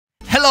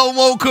Hello and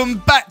welcome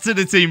back to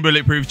the Team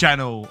Bulletproof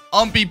channel.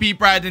 I'm BP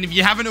Brad, and if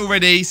you haven't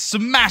already,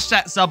 smash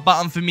that sub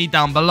button for me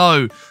down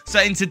below. So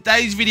in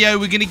today's video,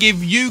 we're going to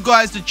give you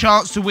guys the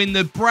chance to win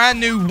the brand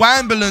new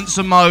Whambulence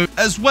Emote,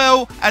 as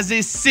well as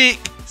this sick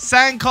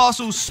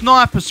Sandcastle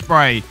Sniper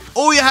Spray.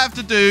 All you have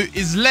to do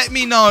is let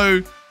me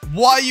know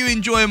why you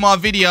enjoy my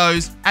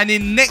videos, and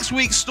in next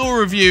week's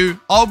store review,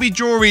 I'll be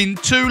drawing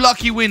 2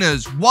 lucky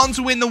winners, one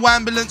to win the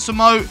Whambulence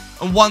Emote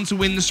and one to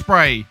win the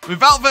spray.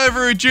 Without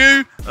further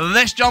ado,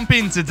 let's jump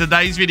into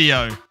today's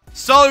video.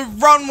 So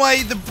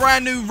Runway, the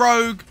brand new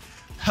rogue,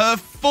 her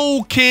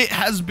full kit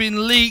has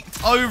been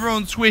leaked over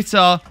on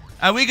Twitter,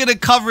 and we're going to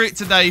cover it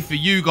today for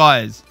you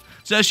guys.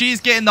 So she's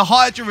getting the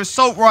Hydra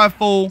Assault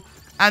Rifle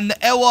and the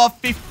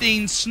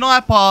LR-15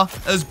 Sniper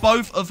as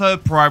both of her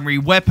primary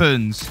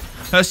weapons.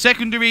 Her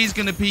secondary is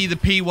going to be the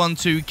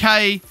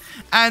P12K,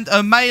 and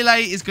her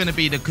melee is going to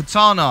be the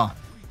Katana.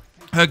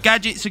 Her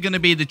gadgets are going to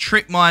be the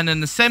Trip Mine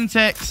and the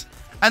Semtex,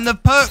 and the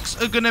perks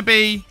are going to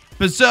be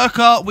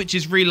Berserker, which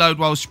is reload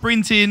while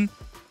sprinting,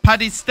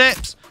 Padded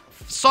Steps,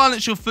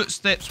 silence your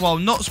footsteps while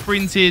not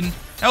sprinting,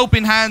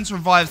 Helping Hands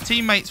revives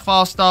teammates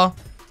faster,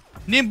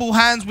 Nimble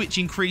Hands, which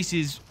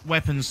increases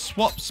weapons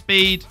swap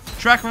speed,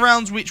 Tracker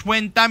Rounds, which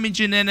when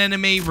damaging an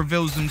enemy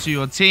reveals them to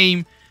your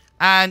team,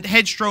 and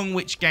Headstrong,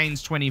 which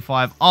gains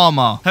 25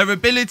 armor. Her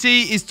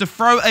ability is to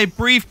throw a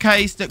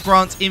briefcase that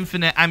grants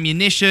infinite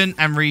ammunition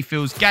and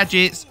refills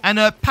gadgets, and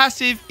her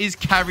passive is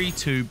carry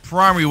 2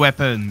 primary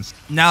weapons.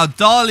 Now,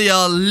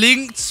 Dahlia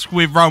linked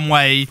with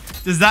Runway.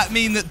 Does that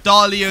mean that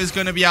Dahlia is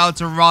going to be able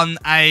to run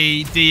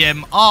a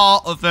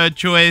DMR of her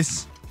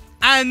choice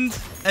and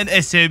an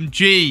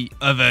SMG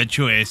of her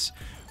choice,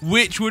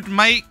 which would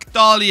make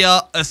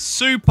Dahlia a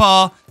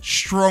super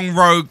strong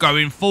rogue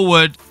going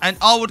forward, and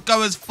I would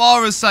go as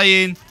far as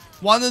saying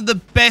one of the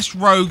best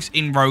rogues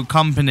in Rogue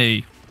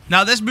Company.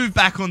 Now let's move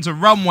back onto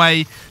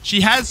Runway.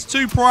 She has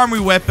 2 primary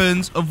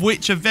weapons, of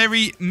which are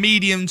very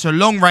medium to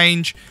long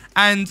range,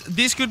 and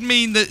this could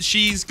mean that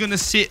she's going to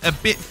sit a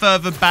bit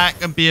further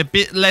back and be a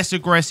bit less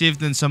aggressive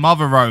than some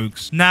other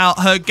rogues. Now,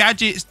 her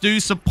gadgets do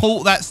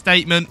support that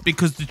statement,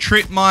 because the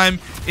Trip Mine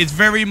is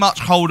very much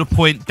hold a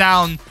point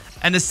down,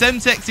 and the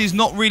Semtex is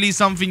not really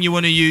something you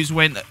want to use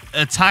when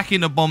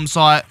attacking a bomb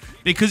site,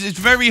 because it's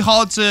very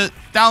hard to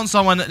down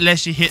someone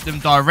unless you hit them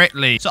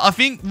directly. So I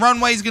think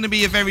Runway is going to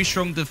be a very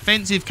strong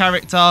defensive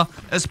character,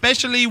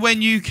 especially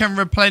when you can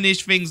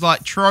replenish things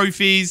like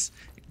trophies,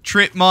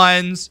 trip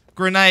mines,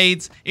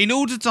 grenades, in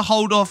order to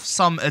hold off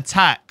some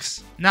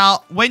attacks.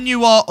 Now, when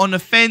you are on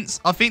offense,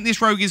 I think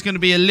this rogue is going to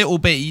be a little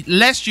bit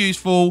less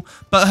useful,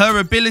 but her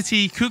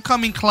ability could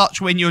come in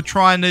clutch when you're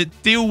trying to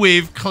deal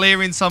with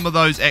clearing some of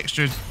those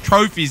extra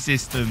trophy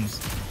systems.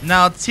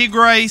 Now,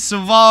 Tigray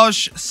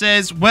Savage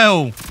says,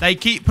 well, they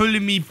keep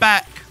pulling me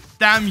back.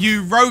 Damn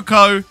you,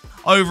 Roko,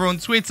 over on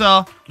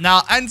Twitter.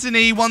 Now,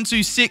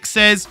 Anthony126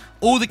 says,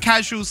 all the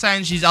casuals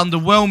saying she's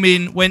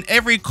underwhelming when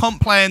every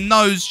comp player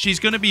knows she's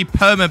going to be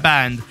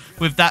permabanned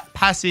with that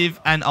passive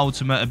and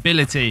ultimate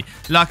ability.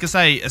 Like I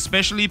say,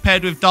 especially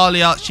paired with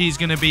Dahlia, she's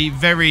going to be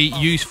very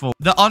useful.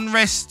 The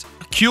Unrest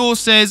Cure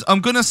says, I'm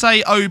going to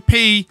say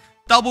OP,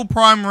 double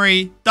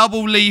primary,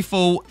 double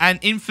lethal, and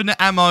infinite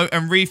ammo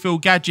and refill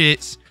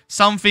gadgets.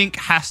 Something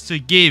has to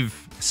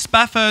give.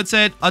 Spafford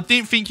said, I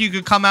didn't think you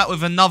could come out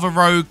with another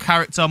rogue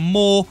character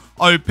more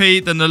OP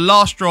than the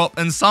last drop,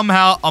 and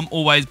somehow I'm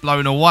always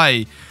blown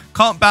away.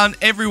 Can't bound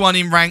everyone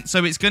in rank,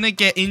 so it's going to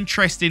get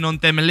interesting on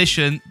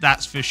Demolition,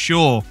 that's for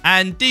sure.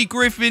 And D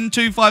Griffin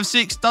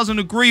 256 doesn't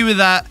agree with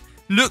that.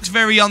 Looks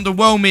very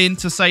underwhelming,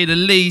 to say the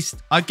least.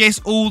 I guess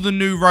all the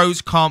new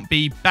rogues can't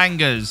be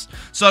bangers.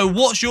 So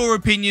what's your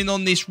opinion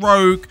on this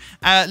rogue?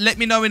 Let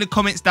me know in the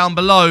comments down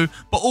below.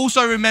 But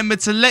also remember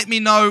to let me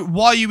know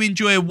why you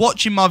enjoy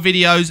watching my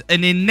videos.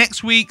 And in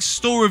next week's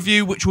store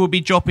review, which will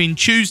be dropping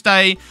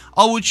Tuesday,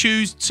 I will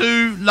choose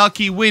 2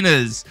 lucky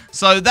winners.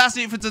 So that's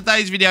it for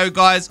today's video,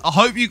 guys. I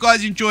hope you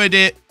guys enjoyed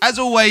it. As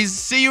always,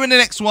 see you in the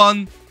next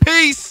one.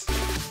 Peace!